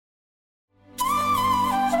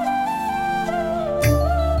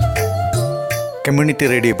Community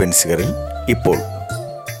radio ബെൻസിഗറിൽ ഇപ്പോൾ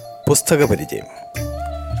പുസ്തക പരിചയം.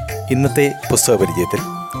 ഇന്നത്തെ പുസ്തക പരിചയത്തിൽ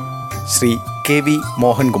ശ്രീ KV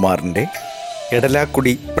മോഹൻകുമാറിൻ്റെ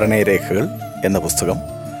എടലാക്കുടി പ്രണയരേഖകൾ എന്ന പുസ്തകം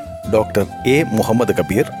ഡോക്ടർ A മുഹമ്മദ്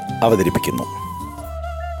കബീർ അവതരിപ്പിക്കുന്നു.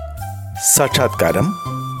 സാക്ഷാത്കാരം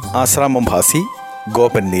ആശ്രാമം ഭാസി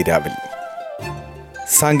ഗോപൻ നീരാവിൽ.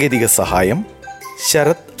 സാങ്കേതിക സഹായം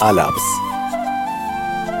ശരത് ആലാബ്സ്.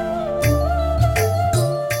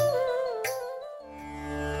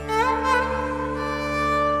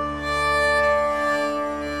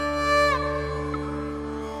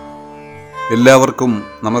 എല്ലാവർക്കും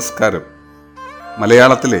നമസ്കാരം.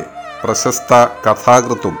 മലയാളത്തിലെ പ്രശസ്ത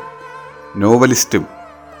കഥാകൃത്തും നോവലിസ്റ്റും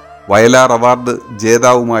വയലാർ അവാർഡ്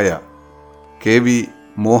ജേതാവുമായ KV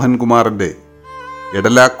മോഹൻകുമാറിൻ്റെ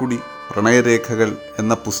എടലാക്കുടി പ്രണയരേഖകൾ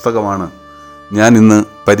എന്ന പുസ്തകമാണ് ഞാൻ ഇന്ന്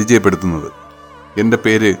പരിചയപ്പെടുത്തുന്നത്. എൻ്റെ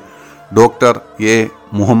പേര് ഡോക്ടർ A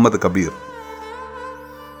മുഹമ്മദ് കബീർ.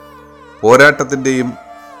 പോരാട്ടത്തിൻ്റെയും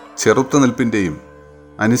ചെറുത്തുനിൽപ്പിൻ്റെയും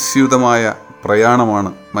അനുസ്യൂതമായ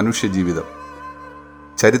പ്രയാണമാണ് മനുഷ്യജീവിതം.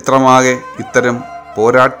 ചരിത്രമാകെ ഇത്തരം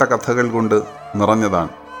പോരാട്ട കഥകൾ കൊണ്ട്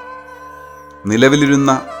നിറഞ്ഞതാണ്.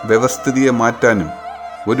 നിലവിലിരുന്ന വ്യവസ്ഥിതിയെ മാറ്റാനും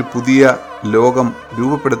ഒരു പുതിയ ലോകം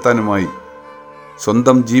രൂപപ്പെടുത്താനുമായി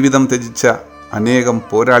സ്വന്തം ജീവിതം ത്യജിച്ച അനേകം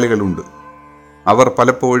പോരാളികളുണ്ട്. അവർ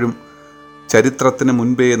പലപ്പോഴും ചരിത്രത്തിന്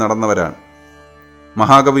മുൻപേ നടന്നവരാണ്.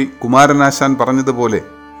 മഹാകവി കുമാരനാശാൻ പറഞ്ഞതുപോലെ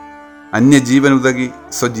അന്യജീവനുതകി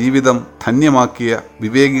സ്വജീവിതം ധന്യമാക്കിയ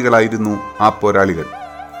വിവേകികളായിരുന്നു ആ പോരാളികൾ.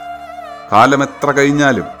 കാലമെത്ര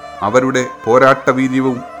കഴിഞ്ഞാലും അവരുടെ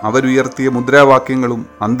പോരാട്ടവീര്യവും അവരുയർത്തിയ മുദ്രാവാക്യങ്ങളും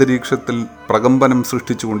അന്തരീക്ഷത്തിൽ പ്രകമ്പനം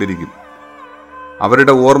സൃഷ്ടിച്ചുകൊണ്ടിരിക്കും.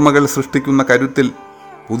 അവരുടെ ഓർമ്മകൾ സൃഷ്ടിക്കുന്ന കരുത്തിൽ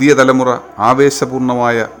പുതിയ തലമുറ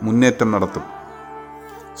ആവേശപൂർണമായ മുന്നേറ്റം നടത്തും.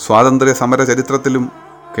 സ്വാതന്ത്ര്യ സമര ചരിത്രത്തിലും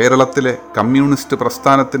കേരളത്തിലെ കമ്മ്യൂണിസ്റ്റ്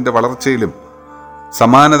പ്രസ്ഥാനത്തിൻ്റെ വളർച്ചയിലും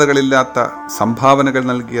സമാനതകളില്ലാത്ത സംഭാവനകൾ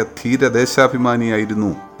നൽകിയ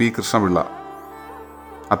ധീരദേശാഭിമാനിയായിരുന്നു P കൃഷ്ണപിള്ള.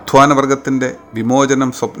 അധ്വാനവർഗത്തിൻ്റെ വിമോചനം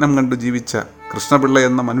സ്വപ്നം കണ്ടു ജീവിച്ച കൃഷ്ണപിള്ള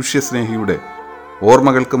എന്ന മനുഷ്യസ്നേഹിയുടെ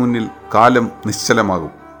ഓർമ്മകൾക്ക് മുന്നിൽ കാലം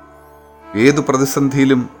നിശ്ചലമാകും. ഏതു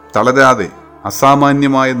പ്രതിസന്ധിയിലും തളരാതെ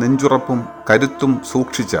അസാമാന്യമായ നെഞ്ചുറപ്പും കരുത്തും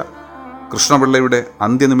സൂക്ഷിച്ച കൃഷ്ണപിള്ളയുടെ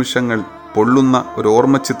അന്ത്യനിമിഷങ്ങൾ പൊള്ളുന്ന ഒരു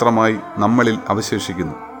ഓർമ്മചിത്രമായി നമ്മളിൽ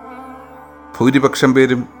അവശേഷിക്കുന്നു. ഭൂരിപക്ഷം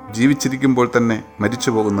പേരും ജീവിച്ചിരിക്കുമ്പോൾ തന്നെ മരിച്ചു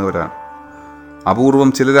പോകുന്നവരാണ്. അപൂർവം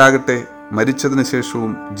ചിലരാകട്ടെ മരിച്ചതിന്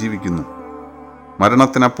ശേഷവും ജീവിക്കുന്നു.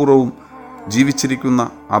 മരണത്തിനപ്പുറവും ജീവിച്ചിരിക്കുന്ന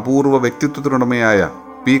അപൂർവ വ്യക്തിത്വത്തിനുടമയായ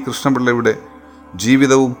P കൃഷ്ണപിള്ളയുടെ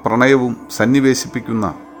ജീവിതവും പ്രണയവും സന്നിവേശിപ്പിക്കുന്ന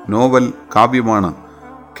നോവൽ കാവ്യമാണ്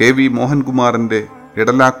KV മോഹൻകുമാറിൻ്റെ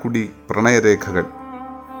എടലാക്കുടി പ്രണയരേഖകൾ.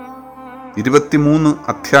 23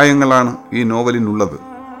 അധ്യായങ്ങളാണ് ഈ നോവലിനുള്ളത്.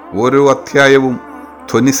 ഓരോ അധ്യായവും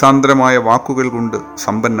ധ്വനിസാന്ദ്രമായ വാക്കുകൾ കൊണ്ട്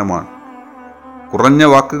സമ്പന്നമാണ്. കുറഞ്ഞ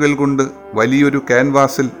വാക്കുകൾ കൊണ്ട് വലിയൊരു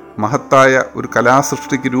ക്യാൻവാസിൽ മഹത്തായ ഒരു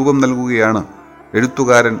കലാസൃഷ്ടിക്ക് രൂപം നൽകുകയാണ്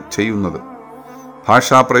എഴുത്തുകാരൻ ചെയ്യുന്നത്.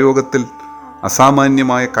 ഭാഷാപ്രയോഗത്തിൽ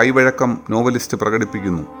അസാമാന്യമായ കൈവഴക്കം നോവലിസ്റ്റ്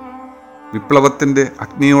പ്രകടിപ്പിക്കുന്നു. വിപ്ലവത്തിൻ്റെ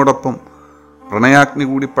അഗ്നിയോടൊപ്പം പ്രണയാഗ്നി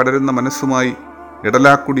കൂടി പടരുന്ന മനസ്സുമായി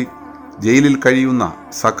എടലാക്കുടി ജയിലിൽ കഴിയുന്ന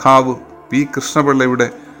സഖാവ് P കൃഷ്ണപിള്ളയുടെ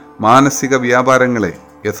മാനസിക വ്യാപാരങ്ങളെ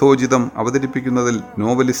യഥോചിതം അവതരിപ്പിക്കുന്നതിൽ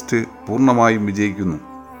നോവലിസ്റ്റ് പൂർണ്ണമായും വിജയിക്കുന്നു.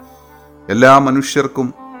 എല്ലാ മനുഷ്യർക്കും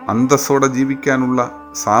അന്തസ്സോടെ ജീവിക്കാനുള്ള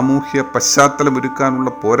സാമൂഹ്യ പശ്ചാത്തലമൊരുക്കാനുള്ള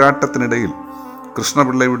പോരാട്ടത്തിനിടയിൽ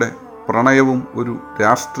കൃഷ്ണപിള്ളയുടെ പ്രണയവും ഒരു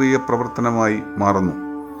രാഷ്ട്രീയ പ്രവർത്തനമായി മാറുന്നു.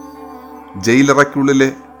 ജയിലറയ്ക്കുള്ളിലെ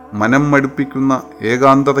മനം മടുപ്പിക്കുന്ന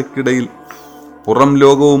ഏകാന്തതയ്ക്കിടയിൽ പുറം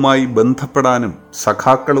ലോകവുമായി ബന്ധപ്പെടാനും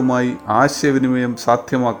സഖാക്കളുമായി ആശയവിനിമയം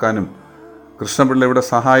സാധ്യമാക്കാനും കൃഷ്ണപിള്ളയുടെ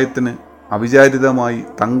സഹായത്തിന് അവിചാരിതമായി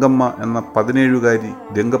തങ്കമ്മ എന്ന 17കാരി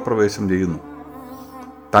രംഗപ്രവേശം ചെയ്യുന്നു.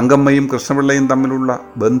 തങ്കമ്മയും കൃഷ്ണപിള്ളയും തമ്മിലുള്ള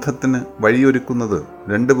ബന്ധത്തിന് വഴിയൊരുക്കുന്നത്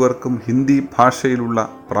രണ്ടുപേർക്കും ഹിന്ദി ഭാഷയിലുള്ള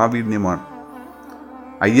പ്രാവീണ്യമാണ്.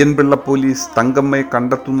 അയ്യൻപിള്ള പോലീസ് തങ്കമ്മയെ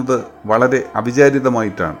കണ്ടെത്തുന്നത് വളരെ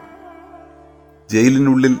അവിചാരിതമായിട്ടാണ്.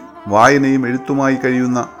 ജയിലിനുള്ളിൽ വായനയും എഴുത്തുമായി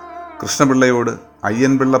കഴിയുന്ന കൃഷ്ണപിള്ളയോട്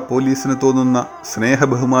അയ്യൻപിള്ള പോലീസിന് തോന്നുന്ന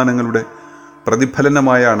സ്നേഹബഹുമാനങ്ങളുടെ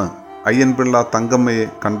പ്രതിഫലനമായാണ് അയ്യൻപിള്ള തങ്കമ്മയെ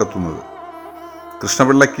കണ്ടെത്തുന്നത്.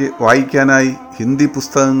 കൃഷ്ണപിള്ളയ്ക്ക് വായിക്കാനായി ഹിന്ദി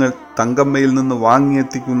പുസ്തകങ്ങൾ തങ്കമ്മയിൽ നിന്ന്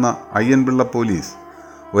വാങ്ങിയെത്തിക്കുന്ന അയ്യൻപിള്ള പോലീസ്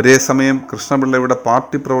ഒരേ സമയം കൃഷ്ണപിള്ളയുടെ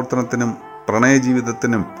പാർട്ടി പ്രവർത്തനത്തിനും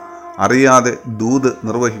പ്രണയജീവിതത്തിനും അറിയാതെ ദൂത്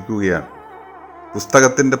നിർവഹിക്കുകയാണ്.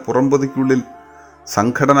 പുസ്തകത്തിൻ്റെ പുറംപൊതിക്കുള്ളിൽ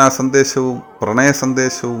സംഘടനാ സന്ദേശവും പ്രണയ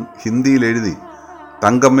സന്ദേശവും ഹിന്ദിയിൽ എഴുതി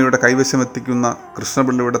തങ്കമ്മയുടെ കൈവശമെത്തിക്കുന്ന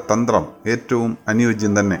കൃഷ്ണപിള്ളയുടെ തന്ത്രം ഏറ്റവും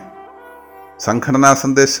അനുയോജ്യം തന്നെ. സംഘടനാ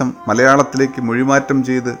സന്ദേശം മലയാളത്തിലേക്ക് മൊഴിമാറ്റം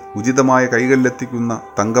ചെയ്ത് ഉചിതമായ കൈകളിലെത്തിക്കുന്ന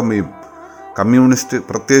തങ്കമ്മയും കമ്മ്യൂണിസ്റ്റ്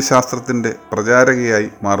പ്രത്യയശാസ്ത്രത്തിൻ്റെ പ്രചാരകയായി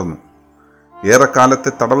മാറുന്നു.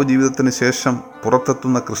 ഏറെക്കാലത്തെ തടവ് ജീവിതത്തിന് ശേഷം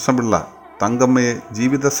പുറത്തെത്തുന്ന കൃഷ്ണപിള്ള തങ്കമ്മയെ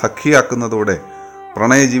ജീവിത സഖിയാക്കുന്നതോടെ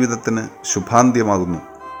പ്രണയ ജീവിതത്തിന് ശുഭാന്ത്യമാകുന്നു.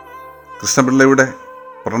 കൃഷ്ണപിള്ളയുടെ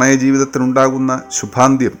പ്രണയ ജീവിതത്തിനുണ്ടാകുന്ന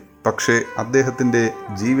ശുഭാന്ത്യം പക്ഷേ അദ്ദേഹത്തിൻ്റെ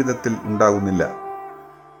ജീവിതത്തിൽ ഉണ്ടാകുന്നില്ല.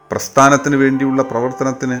 പ്രസ്ഥാനത്തിന് വേണ്ടിയുള്ള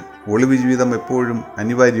പ്രവർത്തനത്തിന് ഒളിവ് ജീവിതം എപ്പോഴും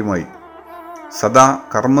അനിവാര്യമായി. സദാ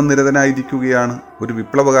കർമ്മനിരതനായിരിക്കുകയാണ് ഒരു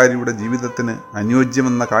വിപ്ലവകാരിയുടെ ജീവിതത്തിന്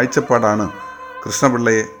അനുയോജ്യമെന്ന കാഴ്ചപ്പാടാണ്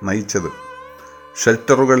കൃഷ്ണപിള്ളയെ നയിച്ചത്.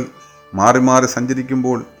 ഷെൽട്ടറുകൾ മാറി മാറി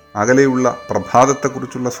സഞ്ചരിക്കുമ്പോൾ അകലെയുള്ള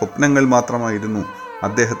പ്രഭാതത്തെക്കുറിച്ചുള്ള സ്വപ്നങ്ങൾ മാത്രമായിരുന്നു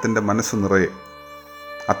അദ്ദേഹത്തിൻ്റെ മനസ്സു നിറയെ.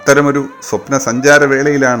 അത്തരമൊരു സ്വപ്ന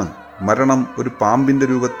സഞ്ചാരവേളയിലാണ് മരണം ഒരു പാമ്പിൻ്റെ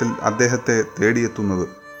രൂപത്തിൽ അദ്ദേഹത്തെ തേടിയെത്തുന്നത്.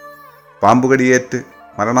 പാമ്പുകടിയേറ്റ്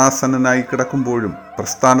മരണാസന്നനായി കിടക്കുമ്പോഴും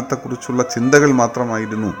പ്രസ്ഥാനത്തെക്കുറിച്ചുള്ള ചിന്തകൾ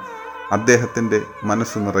മാത്രമായിരുന്നു അദ്ദേഹത്തിൻ്റെ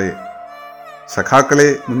മനസ്സു നിറയെ. സഖാക്കളെ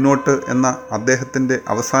മുന്നോട്ട് എന്ന അദ്ദേഹത്തിൻ്റെ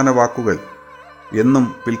അവസാന വാക്കുകൾ എന്നും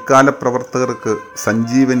പിൽക്കാല പ്രവർത്തകർക്ക്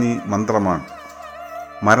സഞ്ജീവനി മന്ത്രമാണ്.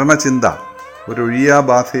 മരണചിന്ത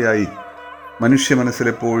ഒരൊഴിയാബാധയായി മനുഷ്യ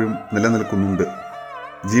മനസ്സിലെപ്പോഴും നിലനിൽക്കുന്നുണ്ട്.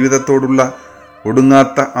 ജീവിതത്തോടുള്ള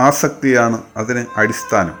ഒടുങ്ങാത്ത ആസക്തിയാണ് അതിന്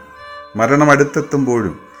അടിസ്ഥാനം. മരണം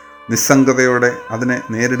അടുത്തെത്തുമ്പോഴും നിസ്സംഗതയോടെ അതിനെ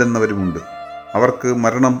നേരിടുന്നവരുമുണ്ട്. അവർക്ക്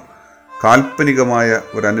മരണം കാൽപ്പനികമായ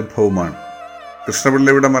ഒരനുഭവമാണ്.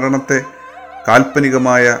 കൃഷ്ണപിള്ളയുടെ മരണത്തെ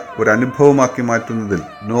കാൽപ്പനികമായ ഒരനുഭവമാക്കി മാറ്റുന്നതിൽ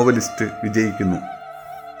നോവലിസ്റ്റ് വിജയിക്കുന്നു.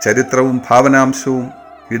 ചരിത്രവും ഭാവനാംശവും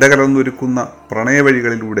ഇടകലർന്നൊരുക്കുന്ന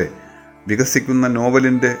പ്രണയവഴികളിലൂടെ വികസിക്കുന്ന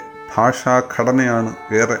നോവലിൻ്റെ ഭാഷാഘടനയാണ്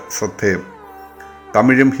ഏറെ ശ്രദ്ധേയം.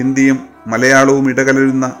 തമിഴും ഹിന്ദിയും മലയാളവും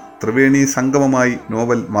ഇടകലരുന്ന ത്രിവേണി സംഗമമായി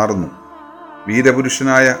നോവൽ മാറുന്നു.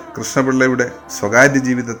 വീരപുരുഷനായ കൃഷ്ണപിള്ളയുടെ സ്വകാര്യ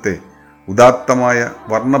ജീവിതത്തെ ഉദാത്തമായ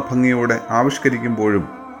വർണ്ണഭംഗിയോടെ ആവിഷ്കരിക്കുമ്പോഴും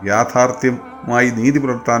യാഥാർത്ഥ്യമായി നീതി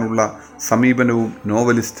പുലർത്താനുള്ള സമീപനവും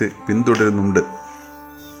നോവലിസ്റ്റ് പിന്തുടരുന്നുണ്ട്.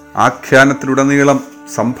 ആഖ്യാനത്തിലുടനീളം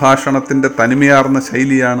സംഭാഷണത്തിൻ്റെ തനിമയാർന്ന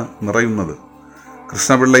ശൈലിയാണ് നിറയുന്നത്.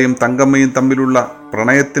 കൃഷ്ണപിള്ളയും തങ്കമ്മയും തമ്മിലുള്ള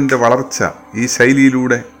പ്രണയത്തിൻ്റെ വളർച്ച ഈ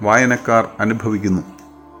ശൈലിയിലൂടെ വായനക്കാർ അനുഭവിക്കുന്നു.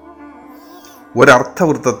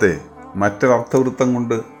 ഒരർത്ഥവൃത്തത്തെ മറ്റൊരർത്ഥവൃത്തം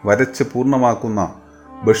കൊണ്ട് വരച്ച് പൂർണ്ണമാക്കുന്ന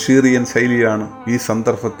ബഷീറിയൻ ശൈലിയാണ് ഈ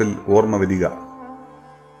സന്ദർഭത്തിൽ ഓർമ്മ വരിക.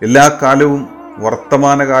 എല്ലാ കാലവും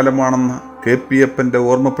വർത്തമാനകാലമാണെന്ന KP-യപ്പൻ്റെ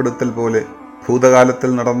ഓർമ്മപ്പെടുത്തൽ പോലെ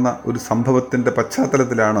ഭൂതകാലത്തിൽ നടന്ന ഒരു സംഭവത്തിൻ്റെ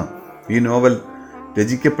പശ്ചാത്തലത്തിലാണ് ഈ നോവൽ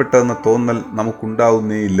രചിക്കപ്പെട്ടതെന്ന തോന്നൽ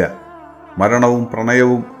നമുക്കുണ്ടാവുന്നേയില്ല. മരണവും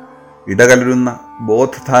പ്രണയവും ഇടകലരുന്ന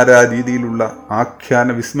ബോധധാരാ രീതിയിലുള്ള ആഖ്യാന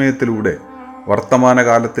വിസ്മയത്തിലൂടെ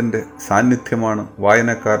വർത്തമാനകാലത്തിൻ്റെ സാന്നിധ്യമാണ്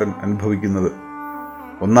വായനക്കാരൻ അനുഭവിക്കുന്നത്.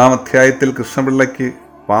 1-ാം അധ്യായത്തിൽ കൃഷ്ണപിള്ളയ്ക്ക്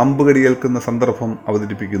പാമ്പുകടിയേൽക്കുന്ന സന്ദർഭം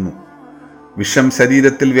അവതരിപ്പിക്കുന്നു. വിഷം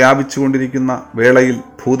ശരീരത്തിൽ വ്യാപിച്ചുകൊണ്ടിരിക്കുന്ന വേളയിൽ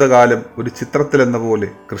ഭൂതകാലം ഒരു ചിത്രത്തിലെന്ന പോലെ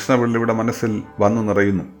കൃഷ്ണപിള്ളയുടെ മനസ്സിൽ വന്നു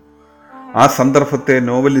നിറയുന്നു. ആ സന്ദർഭത്തെ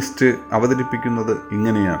നോവലിസ്റ്റ് അവതരിപ്പിക്കുന്നത്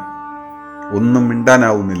ഇങ്ങനെയാണ്: ഒന്നും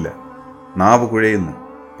മിണ്ടാനാവുന്നില്ല, നാവ് കുഴയുന്നു,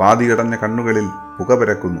 പാതിയടഞ്ഞ കണ്ണുകളിൽ പുക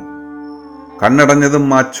പരക്കുന്നു. കണ്ണടഞ്ഞതും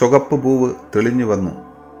ആ ചുവപ്പ് പൂവ് തെളിഞ്ഞു വന്നു.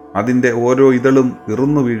 അതിൻ്റെ ഓരോ ഇതളും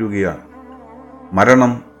ഇറുന്നു വീഴുകയാണ്.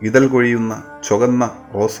 മരണം ഇതൾ കൊഴിയുന്ന ചുവന്ന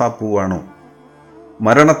റോസാപ്പൂവാണോ?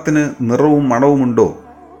 മരണത്തിന് നിറവും മണവുമുണ്ടോ?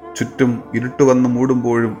 ചുറ്റും ഇരുട്ട് വന്ന്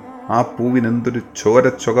മൂടുമ്പോഴും ആ പൂവിനെന്തൊരു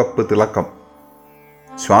ചോരച്ചുകപ്പ് തിളക്കം.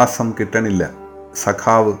 ശ്വാസം കിട്ടണില്ല.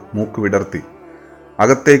 സഖാവ് മൂക്ക് വിടർത്തി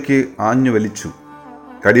അകത്തേക്ക് ആഞ്ഞു വലിച്ചു.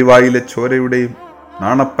 കടിവായിലെ ചോരയുടെയും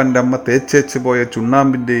നാണപ്പൻ്റെ അമ്മ തേച്ചേച്ച് പോയ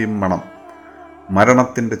ചുണ്ണാമ്പിൻ്റെയും മണം.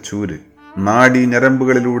 മരണത്തിൻ്റെ ചൂര്, നാഡീ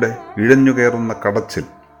ഞരമ്പുകളിലൂടെ ഇഴഞ്ഞുകയറുന്ന കടച്ചിൽ,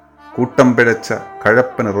 കൂട്ടം പിഴച്ച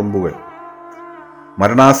കഴപ്പനിറുമ്പുകൾ.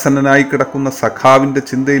 മരണാസന്നനായി കിടക്കുന്ന സഖാവിൻ്റെ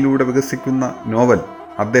ചിന്തയിലൂടെ വികസിക്കുന്ന നോവൽ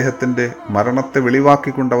അദ്ദേഹത്തിൻ്റെ മരണത്തെ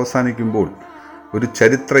വെളിവാക്കിക്കൊണ്ട് അവസാനിക്കുമ്പോൾ ഒരു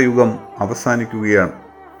ചരിത്രയുഗം അവസാനിക്കുകയാണ്.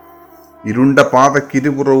 ഇരുണ്ട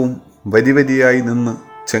പാതക്കിരുപുറവും വരിവരിയായി നിന്ന്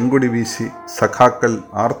ചെങ്കൊടി വീശി സഖാക്കൾ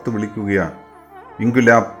ആർത്തു വിളിക്കുകയാണ്: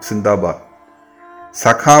 ഇൻകുലാബ് സിന്ദാബാദ്.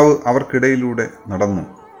 സഖാവ് അവർക്കിടയിലൂടെ നടന്നു.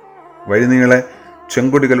 വഴിനീളെ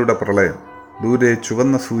ചെങ്കൊടികളുടെ പ്രളയം. ദൂരെ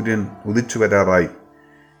ചുവന്ന സൂര്യൻ ഉദിച്ചു വരാറായി.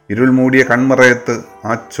 ഇരുൾ മൂടിയ കൺമറയത്ത്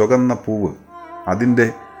ആ ചുവന്ന പൂവ്, അതിൻ്റെ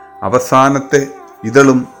അവസാനത്തെ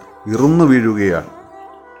ഇതളും ഇറുന്നു വീഴുകയാണ്.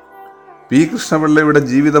 P. കൃഷ്ണപിള്ളയുടെ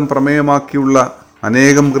ജീവിതം പ്രമേയമാക്കിയുള്ള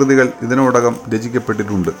അനേകം കൃതികൾ ഇതിനോടകം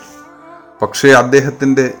രചിക്കപ്പെട്ടിട്ടുണ്ട്. പക്ഷേ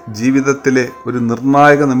അദ്ദേഹത്തിൻ്റെ ജീവിതത്തിലെ ഒരു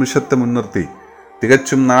നിർണായക നിമിഷത്തെ മുൻനിർത്തി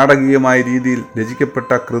തികച്ചും നാടകീയമായ രീതിയിൽ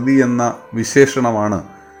രചിക്കപ്പെട്ട കൃതി എന്ന വിശേഷണമാണ്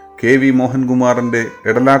KV മോഹൻകുമാറിൻ്റെ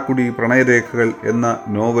എടലാക്കുടി പ്രണയരേഖകൾ എന്ന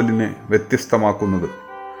നോവലിനെ വ്യത്യസ്തമാക്കുന്നത്.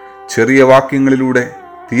 ചെറിയ വാക്യങ്ങളിലൂടെ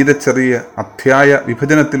തീരെ ചെറിയ അധ്യായ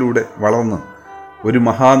വിഭജനത്തിലൂടെ വളർന്ന് ഒരു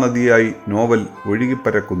മഹാനദിയായി നോവൽ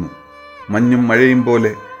ഒഴുകിപ്പരക്കുന്നു. മഞ്ഞും മഴയും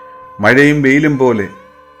പോലെ, മഴയും വെയിലും പോലെ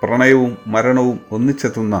പ്രണയവും മരണവും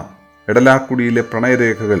ഒന്നിച്ചെത്തുന്ന എടലാക്കുടിയിലെ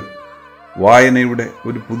പ്രണയരേഖകൾ വായനയുടെ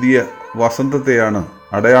ഒരു പുതിയ വസന്തത്തെയാണ്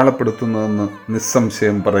അടയാളപ്പെടുത്തുന്നതെന്ന്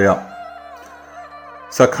നിസ്സംശയം പറയാം.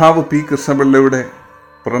 സഖാവ് പി കൃഷ്ണപിള്ളയുടെ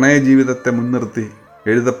പ്രണയജീവിതത്തെ മുൻനിർത്തി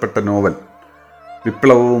എഴുതപ്പെട്ട നോവൽ,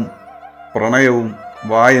 വിപ്ലവവും പ്രണയവും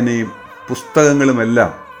വായനയും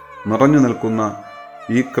പുസ്തകങ്ങളുമെല്ലാം നിറഞ്ഞു നിൽക്കുന്ന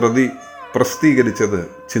ഈ കൃതി പ്രസിദ്ധീകരിച്ചത്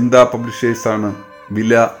ചിന്താ പബ്ലിഷേഴ്സാണ്.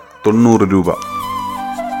 വില 90 രൂപ.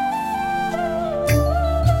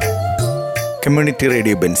 കമ്മ്യൂണിറ്റി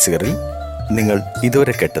റേഡിയോ ബെൻസിഗറിൽ നിങ്ങൾ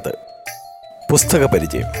ഇതുവരെ കേട്ടത് പുസ്തക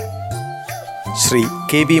പരിചയം. ശ്രീ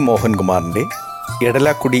KV മോഹൻകുമാറിൻ്റെ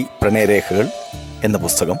എടലാക്കുടി പ്രണയരേഖകൾ എന്ന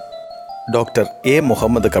പുസ്തകം ഡോക്ടർ A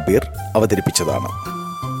മുഹമ്മദ് കബീർ അവതരിപ്പിച്ചതാണ്.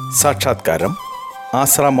 സാക്ഷാത്കാരം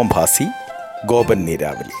ആശ്രാമം ഭാസി, ഗോപൻ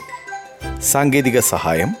നീരാവിൽ. സാങ്കേതിക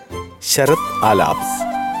സഹായം ശരത് ആലാബ്സ്.